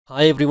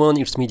Hi everyone,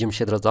 it's me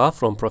Jamshed Raza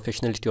from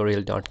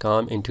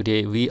professionaltutorial.com, and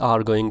today we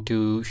are going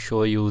to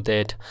show you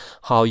that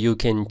how you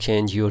can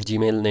change your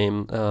Gmail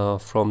name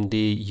from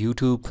the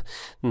YouTube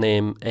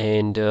name,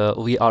 and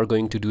we are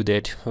going to do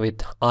that with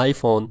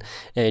iPhone,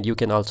 and you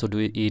can also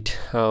do it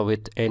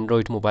with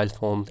Android mobile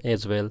phone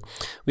as well.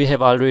 We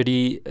have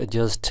already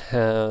just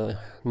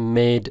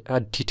made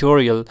a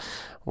tutorial.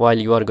 While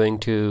you are going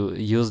to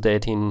use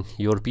that in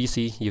your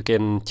PC, you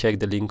can check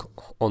the link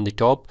on the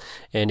top,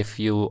 and if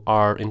you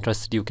are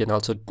interested you can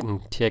also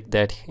check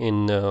that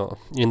in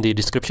the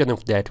description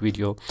of that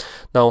video.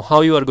 Now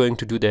how you are going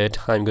to do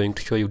that, I'm going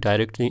to show you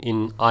directly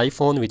in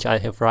iPhone, which I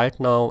have right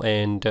now,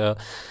 and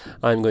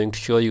I'm going to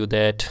show you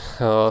that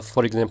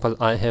for example,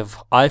 I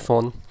have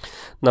iPhone.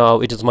 Now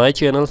it is my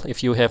channel.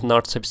 If you have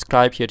not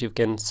subscribed yet, you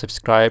can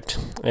subscribe,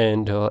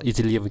 and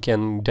easily we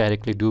can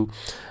directly do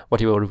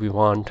whatever we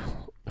want.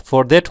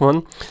 For that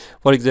one,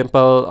 for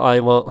example,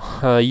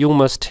 you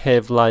must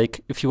have,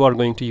 like, if you are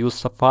going to use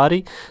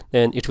Safari,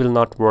 then it will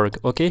not work,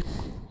 okay,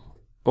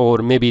 or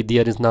maybe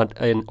there is not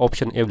an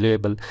option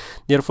available.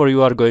 Therefore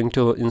you are going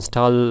to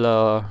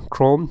install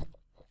Chrome,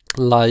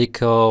 like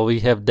we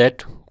have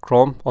that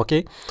Chrome.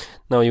 Okay,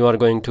 now you are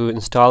going to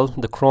install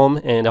the Chrome,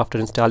 and after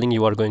installing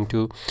you are going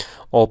to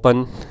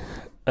open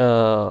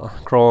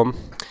Chrome,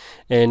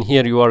 and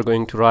here you are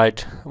going to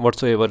write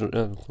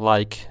whatsoever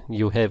like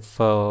you have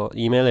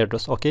email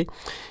address. Okay,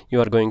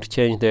 you are going to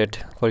change that.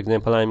 For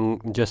example,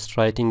 I'm just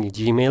writing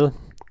gmail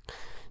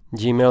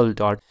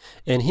dot,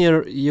 and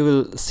here you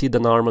will see the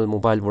normal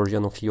mobile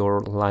version of your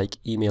like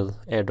email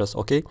address.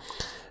 Okay,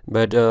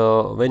 but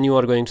when you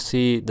are going to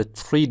see the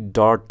three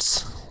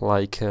dots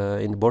like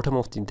in the bottom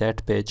of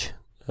that page,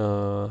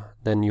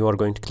 then you are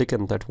going to click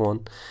on that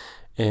one,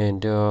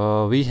 and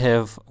we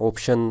have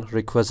option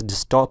request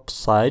desktop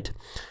site,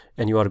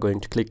 and you are going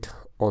to click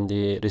on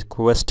the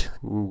request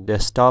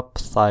desktop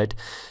site,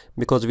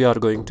 because we are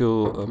going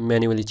to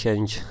manually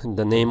change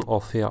the name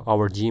of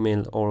our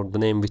Gmail, or the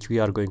name which we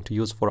are going to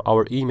use for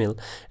our email,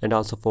 and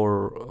also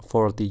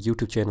for the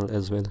YouTube channel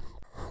as well.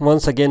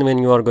 Once again, when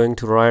you are going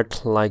to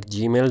write like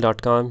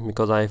gmail.com,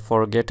 because I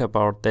forget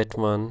about that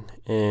one,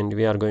 and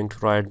we are going to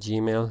write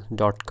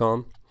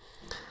gmail.com,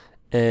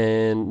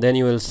 and then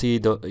you will see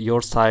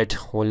your site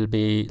will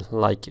be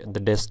like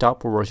the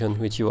desktop version,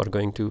 which you are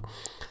going to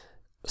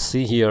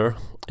see here.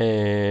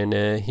 And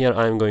here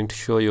I'm going to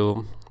show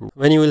you,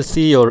 when you will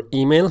see your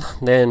email,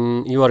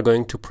 then you are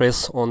going to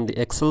press on the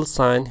Excel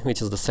sign,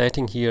 which is the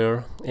setting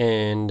here,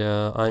 and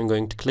I'm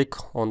going to click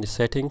on the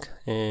setting,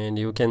 and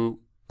you can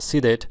see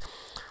that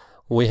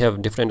we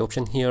have different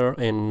option here.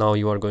 And now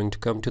you are going to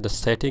come to the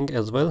setting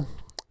as well,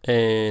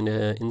 and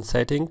in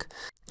setting,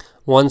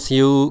 once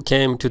you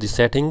came to the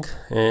setting,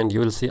 and you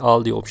will see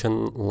all the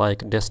option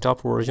like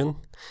desktop version,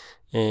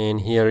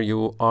 and here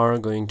you are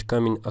going to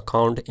come in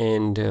account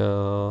and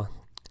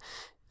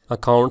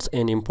accounts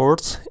and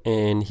imports,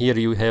 and here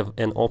you have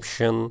an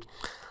option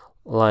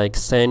like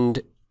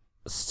send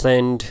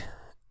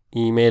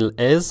email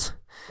as,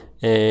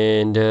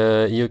 and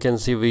you can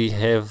see we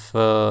have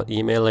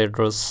email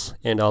address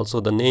and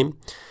also the name,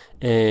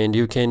 and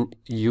you can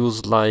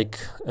use like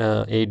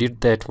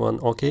edit that one.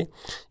 Okay,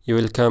 you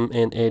will come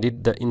and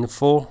edit the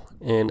info,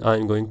 and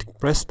I'm going to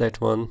press that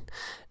one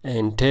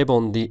and tab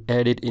on the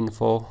edit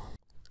info.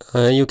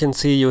 You can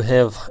see you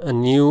have a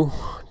new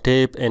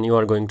tab, and you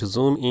are going to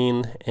zoom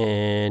in,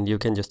 and you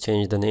can just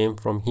change the name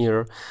from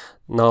here.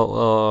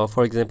 Now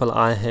for example,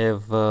 I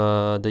have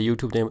the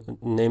YouTube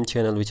name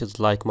channel, which is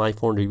like my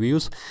phone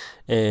reviews,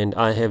 and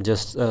I have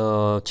just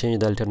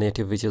changed the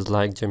alternative, which is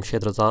like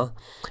Jamshed Raza,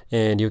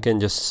 and you can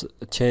just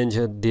change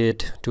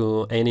it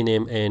to any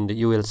name, and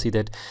you will see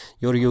that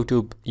your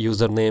YouTube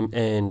username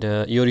and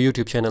your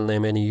YouTube channel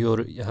name and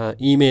your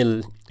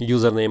email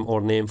username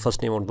or name,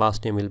 first name or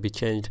last name, will be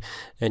changed,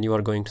 and you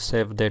are going to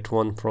save that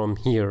one from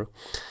here.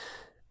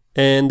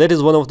 And that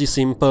is one of the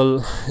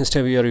simple steps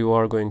where you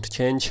are going to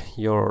change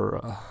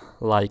your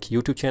like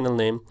YouTube channel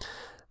name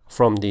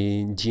from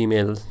the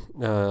Gmail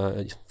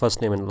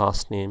first name and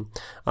last name.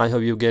 I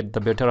hope you get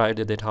the better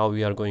idea that how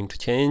we are going to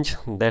change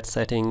that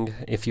setting.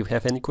 If you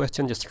have any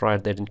question, just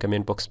write that in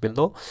comment box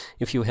below.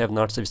 If you have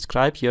not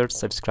subscribed yet,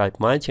 subscribe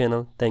my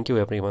channel. Thank you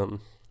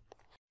everyone.